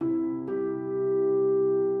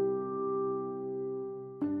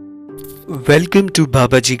Welcome to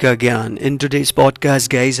Babaji Ka Gyan. In today's podcast,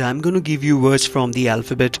 guys, I'm going to give you words from the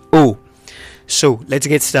alphabet O. So, let's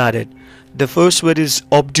get started. The first word is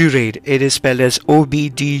obdurate. It is spelled as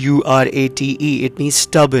O-B-D-U-R-A-T-E. It means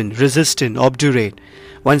stubborn, resistant, obdurate.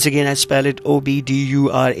 Once again, I spell it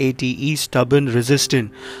O-B-D-U-R-A-T-E, stubborn,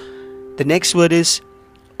 resistant. The next word is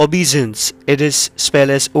obeisance. It is spelled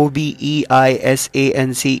as O-B-E-I-S-A-N-C-E.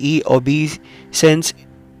 Obeisance.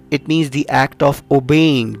 It means the act of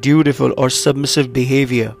obeying, dutiful or submissive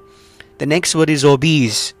behavior. The next word is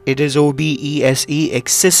obese. It is O-B-E-S-E,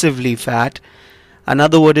 excessively fat.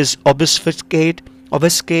 Another word is obfuscate.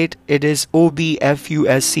 Obfuscate. It is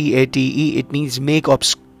O-B-F-U-S-C-A-T-E. It means make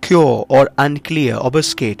obscure or unclear.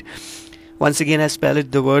 Obfuscate. Once again, I spell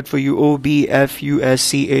it the word for you.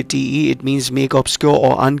 O-B-F-U-S-C-A-T-E. It means make obscure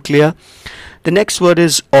or unclear. The next word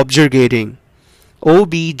is objurgating.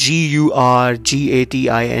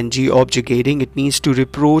 O-B-G-U-R-G-A-T-I-N-G, objurgating. It means to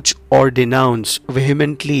reproach or denounce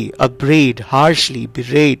vehemently, upbraid, harshly,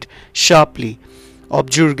 berate, sharply.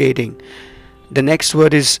 Objurgating. The next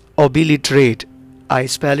word is obliterate. I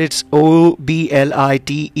spell it O-B-L-I-T-E-R-A-T-E,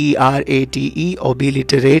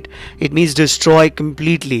 obliterate. It means destroy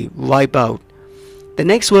completely, wipe out. The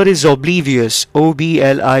next word is oblivious.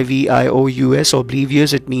 O-B-L-I-V-I-O-U-S,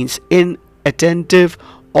 oblivious. It means inattentive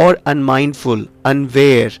or unmindful,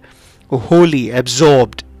 unaware, wholly,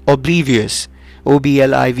 absorbed, oblivious.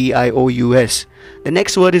 O-B-L-I-V-I-O-U-S. The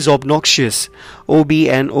next word is obnoxious.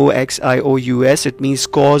 O-B-N-O-X-I-O-U-S. It means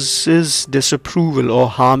causes disapproval or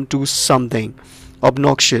harm to something.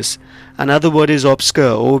 Obnoxious. Another word is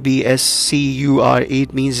obscure. O-B-S-C-U-R-E.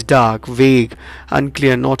 It means dark, vague,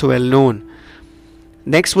 unclear, not well known.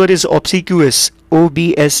 Next word is obsequious.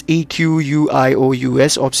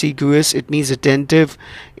 O-B-S-E-Q-U-I-O-U-S. Obsequious. It means attentive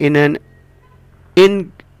in an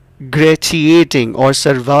ingratiating or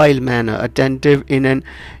servile manner. Attentive in an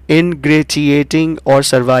ingratiating or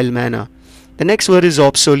servile manner. The next word is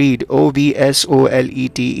obsolete.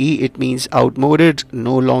 O-B-S-O-L-E-T-E. It means outmoded,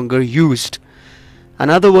 no longer used.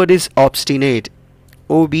 Another word is obstinate.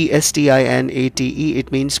 O-B-S-T-I-N-A-T-E.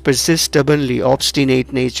 It means persist stubbornly,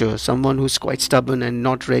 obstinate nature, someone who's quite stubborn and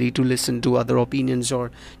not ready to listen to other opinions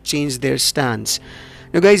or change their stance.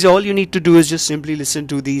 Now guys, all you need to do is just simply listen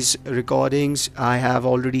to these recordings. I have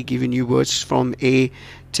already given you words from A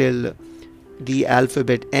till the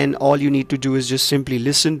alphabet N. All you need to do is just simply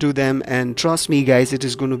listen to them, and trust me guys, it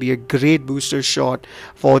is going to be a great booster shot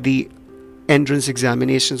for the entrance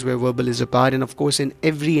examinations where verbal is a part. And of course, in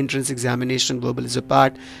every entrance examination, verbal is a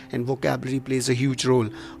part and vocabulary plays a huge role.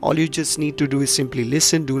 All you just need to do is simply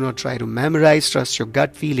listen. Do not try to memorize. Trust your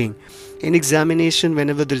gut feeling. In examination,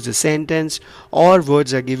 whenever there is a sentence or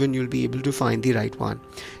words are given, you'll be able to find the right one.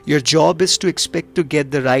 Your job is to expect to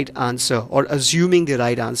get the right answer or assuming the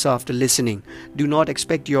right answer after listening. Do not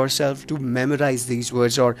expect yourself to memorize these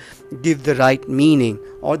words or give the right meaning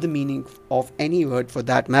or the meaning of any word for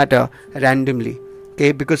that matter randomly.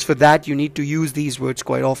 Okay, because for that you need to use these words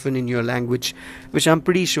quite often in your language, which I'm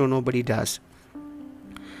pretty sure nobody does.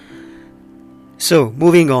 So,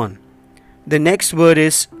 moving on. The next word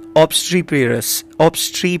is obstreperous.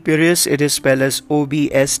 Obstreperous, it is spelled as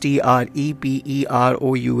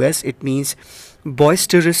O-B-S-T-R-E-P-E-R-O-U-S. It means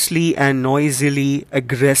boisterously and noisily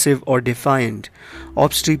aggressive or defiant.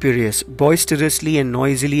 Obstreperous, boisterously and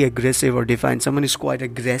noisily aggressive or defiant. Someone is quite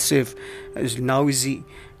aggressive, is noisy,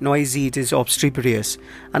 it is obstreperous.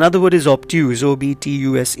 Another word is obtuse.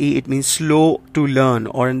 O-B-T-U-S-E. It means slow to learn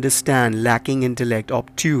or understand, lacking intellect.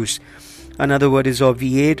 Obtuse. Another word is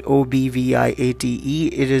obviate. O-B-V-I-A-T-E.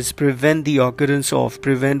 It is prevent the occurrence of,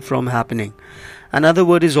 prevent from happening. Another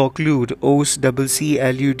word is occlude.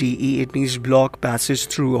 O-C-C-L-U-D-E. It means block passage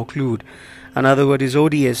through, occlude. Another word is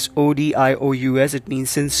odious. O-D-I-O-U-S. It means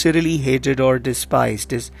sincerely hated or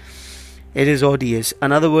despised. It is odious.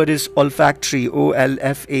 Another word is olfactory.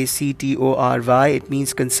 O-L-F-A-C-T-O-R-Y. It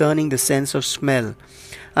means concerning the sense of smell.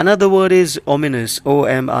 Another word is ominous.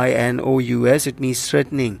 O-M-I-N-O-U-S. It means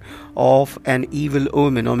threatening of an evil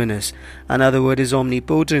omen, ominous. Another word is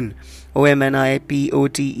omnipotent.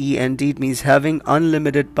 O-M-N-I-P-O-T-E-N-T. It means having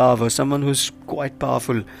unlimited power, someone who's quite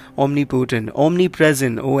powerful. Omnipotent.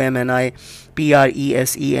 Omnipresent.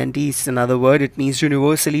 O-M-N-I-P-R-E-S-E-N-T is another word. It means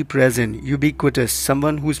universally present, ubiquitous,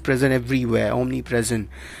 someone who's present everywhere, omnipresent.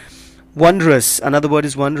 Wondrous. Another word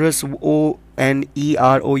is wondrous. O-N-E-R-O-U-S.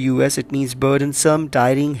 It means burdensome,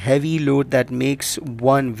 tiring, heavy load that makes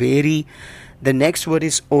one weary. The next word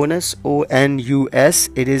is onus. O-N-U-S.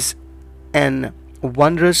 It is an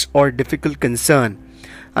wondrous or difficult concern.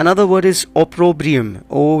 Another word is opprobrium.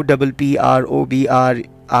 O-P-P-R-O-B-R-I-U-M.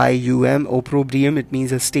 Opprobrium. It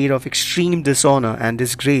means a state of extreme dishonor and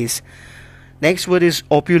disgrace. Next word is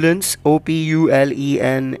opulence,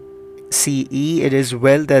 OPULENCE. It is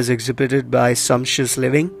wealth as exhibited by sumptuous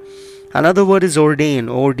living. Another word is ordain,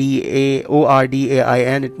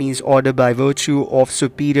 ORDAIN. It means order by virtue of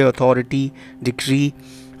superior authority, decree.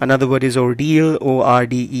 Another word is ordeal,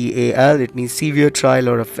 ORDEAL. It means severe trial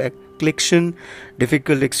or affliction,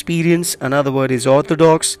 difficult experience. Another word is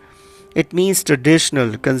orthodox. It means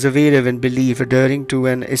traditional, conservative in belief, adhering to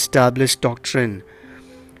an established doctrine.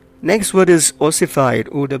 Next word is ossified,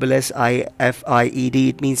 OSSIFIED.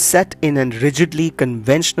 It means set in a rigidly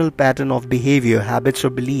conventional pattern of behavior, habits,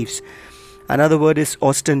 or beliefs. Another word is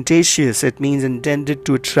ostentatious. It means intended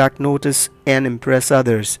to attract notice and impress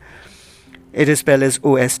others. It is spelled as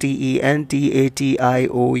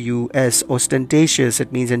OSTENTATIOUS. Ostentatious.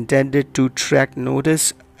 It means intended to attract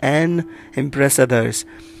notice and impress others.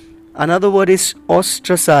 Another word is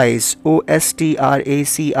ostracize,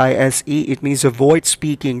 OSTRACISE. It means avoid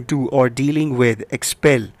speaking to or dealing with,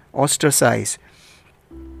 expel, ostracize.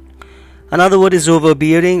 Another word is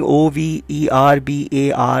overbearing,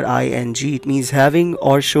 OVERBARING. It means having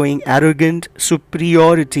or showing arrogant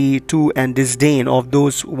superiority to and disdain of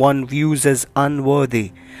those one views as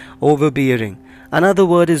unworthy, overbearing. Another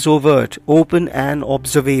word is overt, open and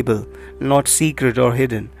observable, not secret or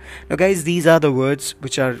hidden. Now guys, these are the words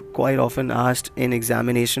which are quite often asked in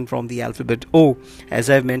examination from the alphabet O, as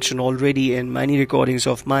I've mentioned already in many recordings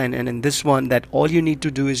of mine, and in this one, that all you need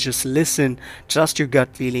to do is just listen, trust your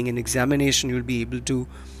gut feeling. In examination you'll be able to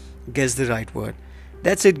guess the right word.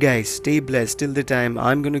 That's it guys, stay blessed. Till the time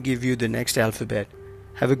I'm going to give you the next alphabet.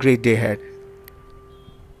 Have a great day ahead.